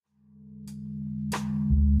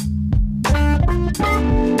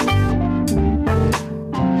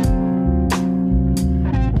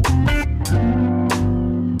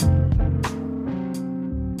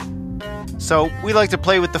So we like to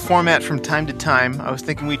play with the format from time to time. I was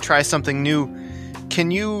thinking we'd try something new.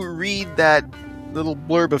 Can you read that little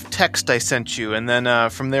blurb of text I sent you, and then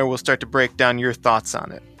from there we'll start to break down your thoughts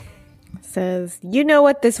on it. It says, you know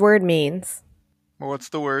what this word means. Well, what's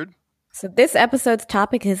the word? So this episode's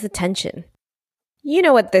topic is attention. You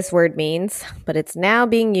know what this word means, but it's now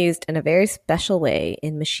being used in a very special way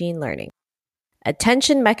in machine learning.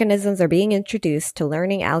 Attention mechanisms are being introduced to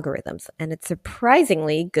learning algorithms, and it's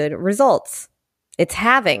surprisingly good results. It's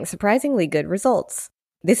having surprisingly good results.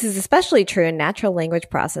 This is especially true in natural language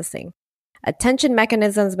processing. Attention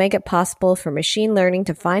mechanisms make it possible for machine learning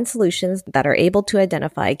to find solutions that are able to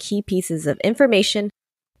identify key pieces of information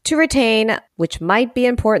to retain, which might be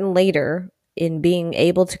important later in being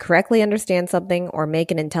able to correctly understand something or make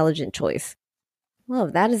an intelligent choice. Well,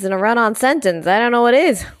 if that isn't a run-on sentence, I don't know what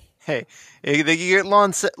is. Hey, you get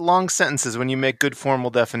long sentences when you make good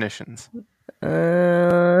formal definitions.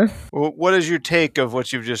 What is your take of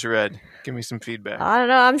what you've just read? Give me some feedback. I don't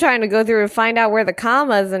know. I'm trying to go through and find out where the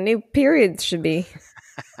commas and new periods should be.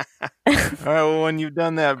 All right, well, when you've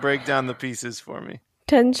done that, break down the pieces for me.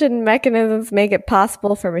 Attention mechanisms make it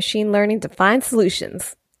possible for machine learning to find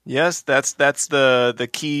solutions. Yes, that's the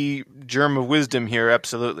key germ of wisdom here,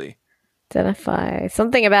 absolutely. Identify.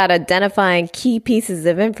 Something about identifying key pieces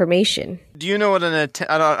of information. Do you know what I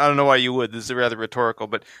don't know why you would. This is rather rhetorical,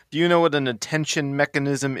 but do you know what an attention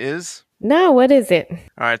mechanism is? No, what is it? All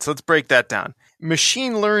right, so let's break that down.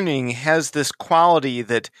 Machine learning has this quality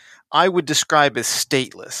that I would describe as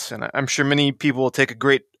stateless, and I'm sure many people will take a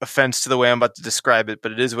great offense to the way I'm about to describe it,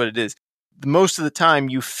 but it is what it is. Most of the time,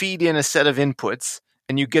 you feed in a set of inputs,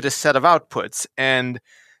 and you get a set of outputs, and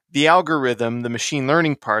the algorithm, the machine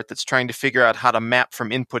learning part that's trying to figure out how to map from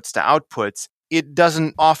inputs to outputs, it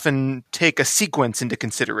doesn't often take a sequence into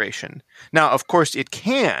consideration. Now, of course, it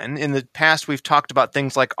can. In the past, we've talked about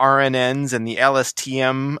things like RNNs and the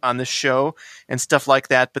LSTM on this show and stuff like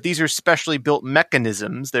that, but these are specially built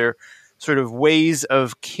mechanisms. They're sort of ways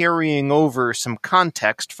of carrying over some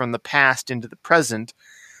context from the past into the present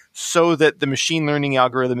so that the machine learning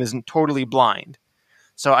algorithm isn't totally blind.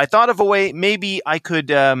 So I thought of a way maybe I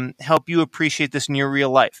could help you appreciate this in your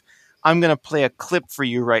real life. I'm going to play a clip for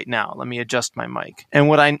you right now. Let me adjust my mic. And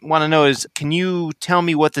what I want to know is, can you tell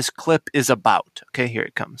me what this clip is about? Okay, here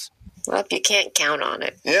it comes. Well, you can't count on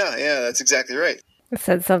it. Yeah, that's exactly right. It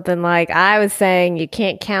said something like, I was saying you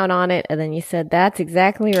can't count on it, and then you said, that's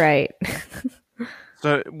exactly right.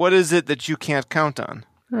 So what is it that you can't count on?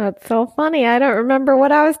 That's so funny. I don't remember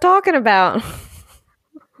what I was talking about.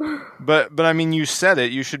 But I mean, you said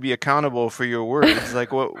it. You should be accountable for your words.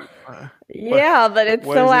 Like what? Yeah, but it's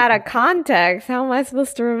what so is it? out of context. How am I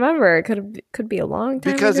supposed to remember? It could be a long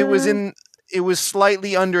time Because ago. it was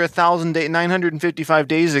slightly under 955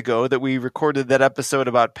 days ago that we recorded that episode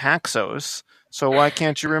about Paxos. So why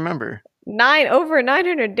can't you remember? Over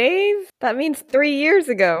 900 days? That means 3 years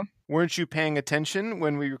ago. Weren't you paying attention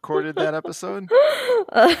when we recorded that episode?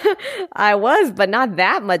 I was, but not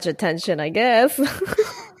that much attention, I guess.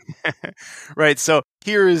 Right. So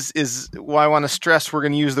here is why I want to stress we're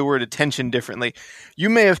going to use the word attention differently. You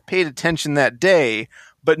may have paid attention that day,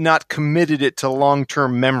 but not committed it to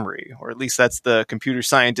long-term memory, or at least that's the computer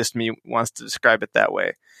scientist me wants to describe it that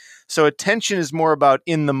way. So attention is more about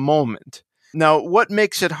in the moment. Now, what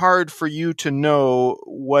makes it hard for you to know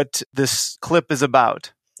what this clip is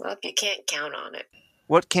about? Well, you can't count on it.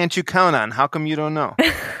 What can't you count on? How come you don't know?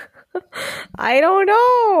 I don't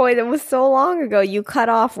know. It was so long ago. You cut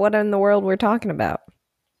off what in the world we're talking about.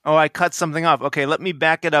 Oh, I cut something off. Okay, let me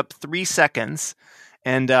back it up 3 seconds,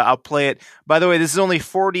 and I'll play it. By the way, this is only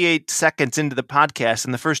 48 seconds into the podcast,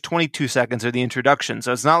 and the first 22 seconds are the introduction,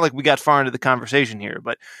 so it's not like we got far into the conversation here,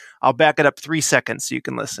 but I'll back it up 3 seconds so you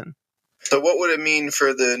can listen. So what would it mean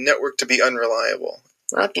for the network to be unreliable?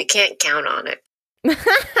 Well, you can't count on it.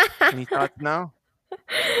 Any thoughts now?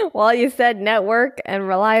 Well, you said network and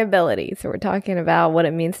reliability, so we're talking about what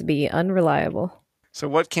it means to be unreliable. So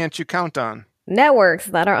what can't you count on? Networks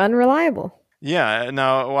that are unreliable. Yeah,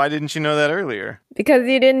 now, why didn't you know that earlier? Because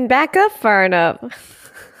you didn't back up far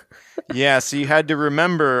enough. Yeah, so you had to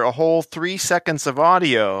remember a whole 3 seconds of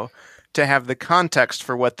audio to have the context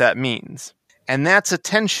for what that means. And that's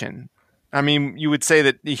attention. I mean, you would say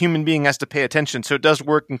that the human being has to pay attention, so it does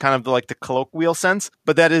work in kind of like the colloquial sense,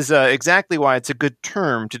 but that is exactly why it's a good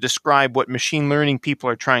term to describe what machine learning people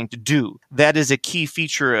are trying to do. That is a key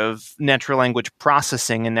feature of natural language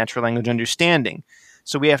processing and natural language understanding.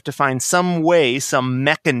 So we have to find some way, some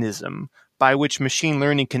mechanism by which machine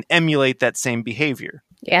learning can emulate that same behavior.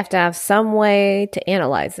 You have to have some way to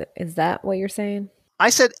analyze it. Is that what you're saying? I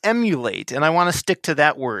said emulate, and I want to stick to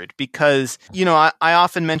that word because, I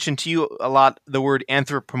often mention to you a lot the word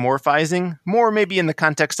anthropomorphizing, more maybe in the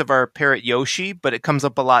context of our parrot Yoshi, but it comes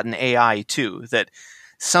up a lot in AI too, that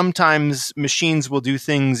sometimes machines will do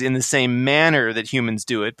things in the same manner that humans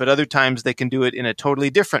do it, but other times they can do it in a totally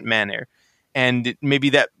different manner. And maybe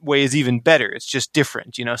that way is even better. It's just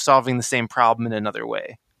different, solving the same problem in another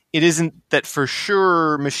way. It isn't that for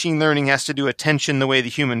sure machine learning has to do attention the way the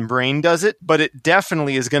human brain does it, but it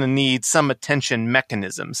definitely is going to need some attention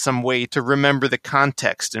mechanism, some way to remember the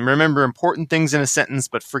context and remember important things in a sentence,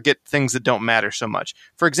 but forget things that don't matter so much.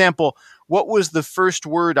 For example, what was the first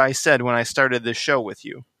word I said when I started this show with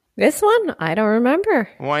you? This one? I don't remember.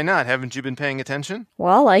 Why not? Haven't you been paying attention?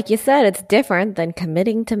 Well, like you said, it's different than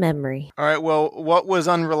committing to memory. All right, well, what was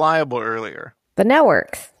unreliable earlier? The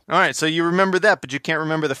networks. All right, so you remember that, but you can't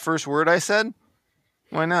remember the first word I said?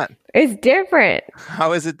 Why not? It's different.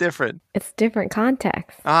 How is it different? It's different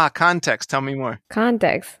context. Context. Tell me more.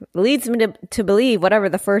 Context leads me to believe whatever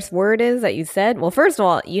the first word is that you said. Well, first of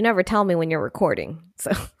all, you never tell me when you're recording.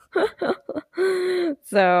 So I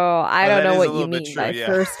don't know what you mean by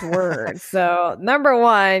first word. So number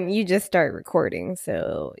one, you just start recording.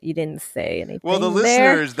 So you didn't say anything. Well, the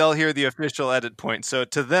listeners, they'll hear the official edit point. So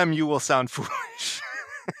to them, you will sound foolish.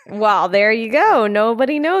 Well, there you go.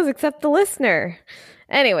 Nobody knows except the listener.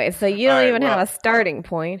 Anyway, so you don't even have a starting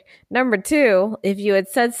point. Number two, if you had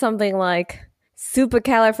said something like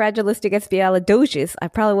supercalifragilisticexpialidocious, I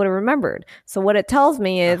probably would have remembered. So what it tells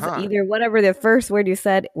me is either whatever the first word you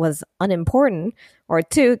said was unimportant, or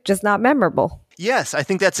two, just not memorable. Yes, I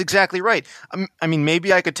think that's exactly right. I mean,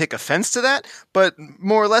 maybe I could take offense to that, but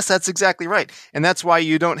more or less that's exactly right. And that's why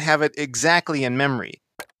you don't have it exactly in memory.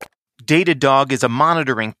 Datadog is a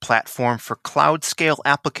monitoring platform for cloud-scale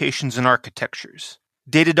applications and architectures.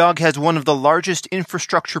 Datadog has one of the largest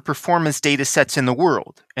infrastructure performance data sets in the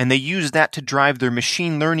world, and they use that to drive their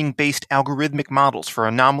machine learning-based algorithmic models for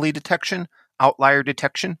anomaly detection, outlier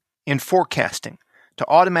detection, and forecasting to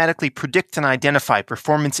automatically predict and identify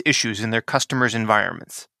performance issues in their customers'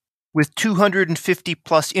 environments. With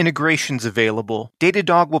 250-plus integrations available,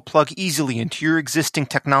 Datadog will plug easily into your existing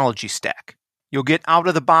technology stack. You'll get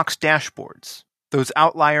out-of-the-box dashboards, those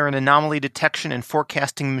outlier and anomaly detection and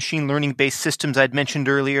forecasting machine learning-based systems I'd mentioned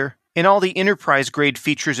earlier, and all the enterprise-grade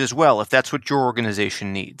features as well if that's what your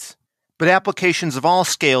organization needs. But applications of all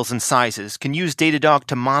scales and sizes can use Datadog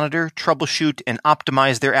to monitor, troubleshoot, and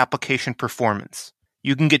optimize their application performance.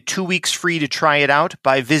 You can get 2 weeks free to try it out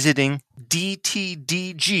by visiting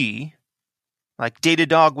DTDG, like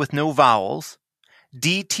Datadog with no vowels,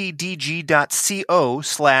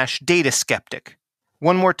 dtdg.co/dataskeptic.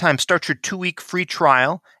 One more time, start your 2-week free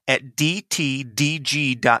trial at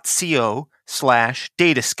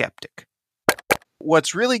dtdg.co/dataskeptic.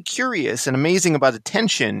 What's really curious and amazing about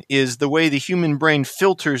attention is the way the human brain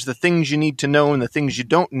filters the things you need to know and the things you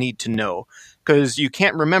don't need to know, because you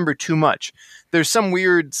can't remember too much. There's some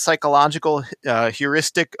weird psychological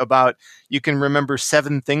heuristic about you can remember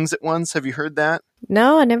 7 things at once. Have you heard that?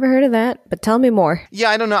 No, I never heard of that, but tell me more.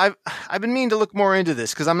 Yeah, I don't know. I've been meaning to look more into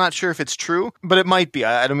this because I'm not sure if it's true, but it might be.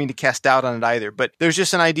 I don't mean to cast doubt on it either, but there's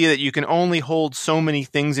just an idea that you can only hold so many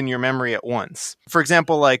things in your memory at once. For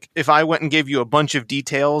example, like if I went and gave you a bunch of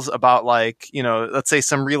details about let's say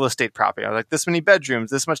some real estate property, I was like this many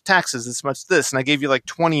bedrooms, this much taxes, this much this, and I gave you like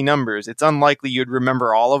 20 numbers. It's unlikely you'd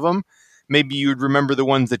remember all of them. Maybe you'd remember the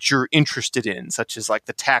ones that you're interested in, such as like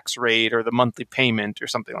the tax rate or the monthly payment or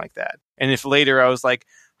something like that. And if later I was like,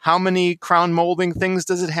 how many crown molding things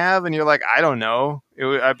does it have? And you're like, I don't know.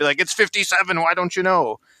 I'd be like, it's 57. Why don't you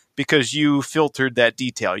know? Because you filtered that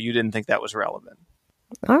detail. You didn't think that was relevant.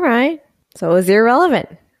 All right. So it was irrelevant,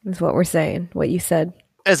 is what we're saying, what you said.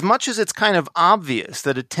 As much as it's kind of obvious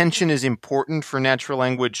that attention is important for natural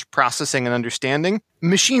language processing and understanding,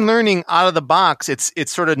 machine learning out of the box,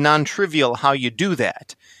 it's sort of non-trivial how you do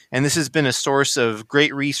that. And this has been a source of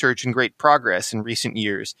great research and great progress in recent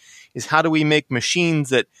years, is how do we make machines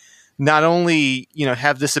that not only,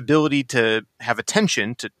 have this ability to have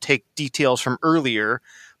attention, to take details from earlier,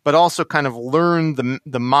 but also kind of learn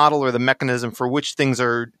the model or the mechanism for which things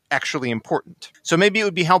are actually important. So maybe it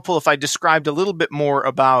would be helpful if I described a little bit more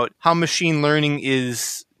about how machine learning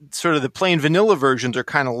is sort of the plain vanilla versions are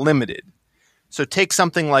kind of limited. So take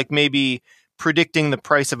something like maybe predicting the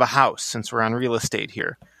price of a house, since we're on real estate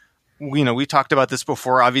here. We talked about this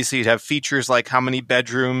before. Obviously, you'd have features like how many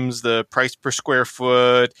bedrooms, the price per square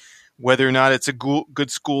foot, whether or not it's a good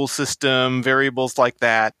school system, variables like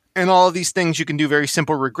that. And all of these things, you can do very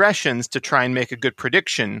simple regressions to try and make a good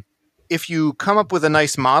prediction. If you come up with a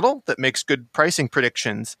nice model that makes good pricing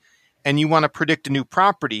predictions, and you want to predict a new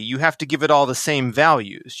property, you have to give it all the same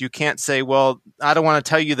values. You can't say, well, I don't want to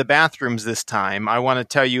tell you the bathrooms this time. I want to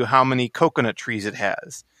tell you how many coconut trees it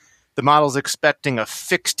has. The model's expecting a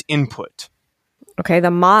fixed input. Okay,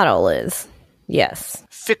 the model is. Yes.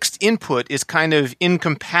 Fixed input is kind of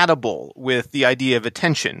incompatible with the idea of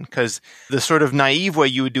attention, because the sort of naive way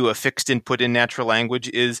you would do a fixed input in natural language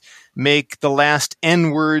is make the last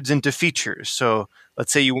n words into features. So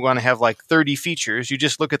let's say you want to have like 30 features. You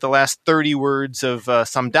just look at the last 30 words of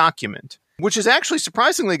some document, which is actually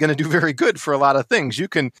surprisingly going to do very good for a lot of things. You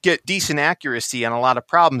can get decent accuracy on a lot of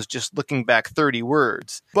problems just looking back 30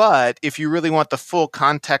 words. But if you really want the full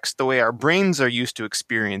context the way our brains are used to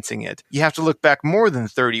experiencing it, you have to look back more than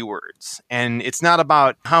 30 words. And it's not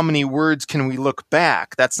about how many words can we look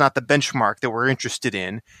back. That's not the benchmark that we're interested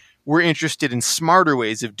in. We're interested in smarter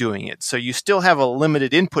ways of doing it. So you still have a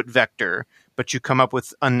limited input vector, but you come up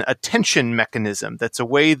with an attention mechanism. That's a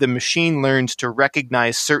way the machine learns to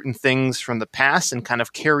recognize certain things from the past and kind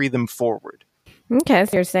of carry them forward. Okay,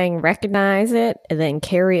 so you're saying recognize it and then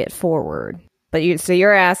carry it forward. But so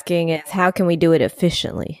you're asking is how can we do it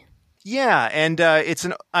efficiently? Yeah, and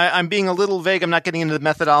I'm being a little vague. I'm not getting into the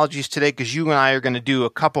methodologies today because you and I are going to do a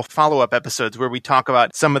couple follow-up episodes where we talk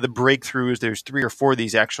about some of the breakthroughs. There's 3 or 4 of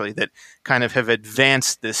these actually that kind of have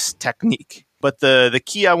advanced this technique. But the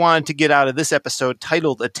key I wanted to get out of this episode,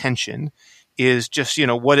 titled Attention, is just,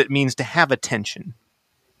 what it means to have attention,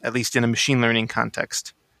 at least in a machine learning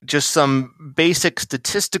context. Just some basic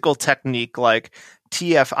statistical technique like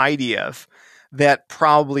TF-IDF that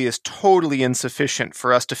probably is totally insufficient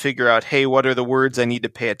for us to figure out, hey, what are the words I need to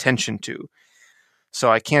pay attention to? So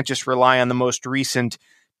I can't just rely on the most recent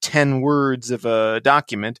 10 words of a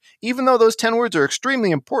document. Even though those 10 words are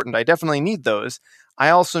extremely important, I definitely need those.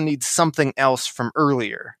 I also need something else from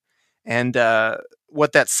earlier. And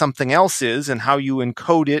what that something else is and how you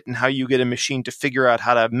encode it and how you get a machine to figure out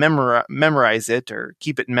how to memorize it or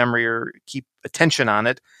keep it in memory or keep attention on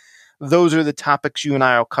it, those are the topics you and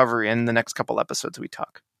I will cover in the next couple episodes we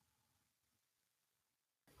talk.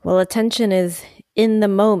 Well, attention is in the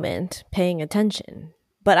moment, paying attention.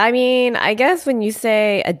 But I mean, I guess when you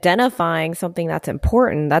say identifying something that's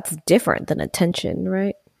important, that's different than attention,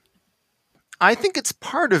 right? I think it's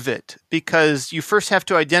part of it because you first have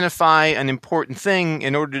to identify an important thing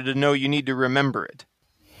in order to know you need to remember it.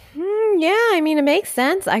 Yeah, I mean, it makes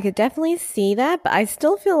sense. I could definitely see that, but I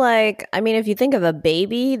still feel like, I mean, if you think of a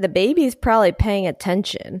baby, the baby's probably paying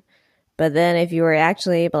attention. But then if you were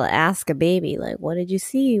actually able to ask a baby, like, what did you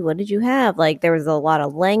see? What did you have? Like, there was a lot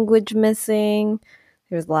of language missing.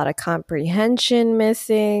 There was a lot of comprehension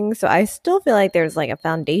missing. So I still feel like there's like a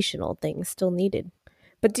foundational thing still needed.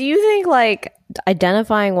 But do you think like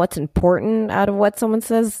identifying what's important out of what someone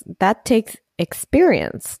says, that takes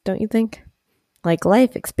experience, don't you think? Like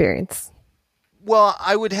life experience. Well,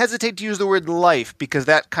 I would hesitate to use the word life because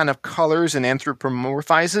that kind of colors and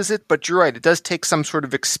anthropomorphizes it. But you're right. It does take some sort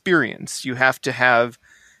of experience. You have to have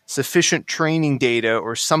sufficient training data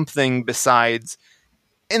or something besides.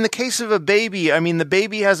 In the case of a baby, I mean, the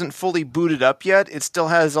baby hasn't fully booted up yet. It still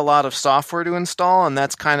has a lot of software to install, and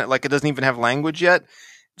that's kind of like it doesn't even have language yet.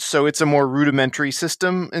 So it's a more rudimentary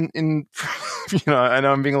system. In I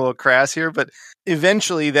know I'm being a little crass here, but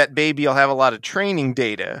eventually that baby will have a lot of training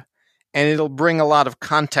data, and it'll bring a lot of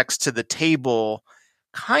context to the table,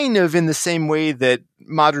 kind of in the same way that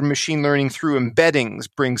modern machine learning through embeddings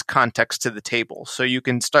brings context to the table. So you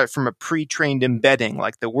can start from a pre-trained embedding,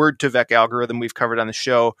 like the word-to-vec algorithm we've covered on the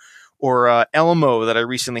show, or Elmo that I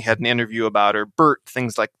recently had an interview about, or BERT,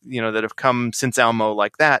 things like, that have come since Elmo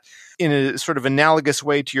like that. In a sort of analogous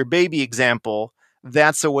way to your baby example,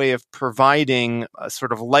 that's a way of providing a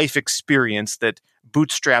sort of life experience that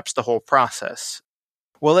bootstraps the whole process.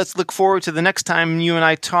 Well, let's look forward to the next time you and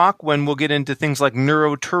I talk when we'll get into things like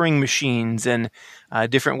neuro-Turing machines and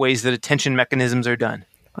different ways that attention mechanisms are done.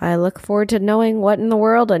 I look forward to knowing what in the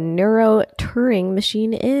world a neuro-Turing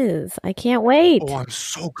machine is. I can't wait. Oh, I'm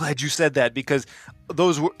so glad you said that because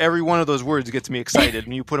every one of those words gets me excited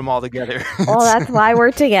when you put them all together. Well, that's why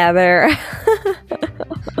we're together.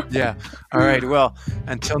 Yeah. All right. Well,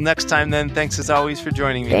 until next time then, thanks as always for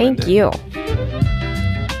joining me. Thank Linda. you.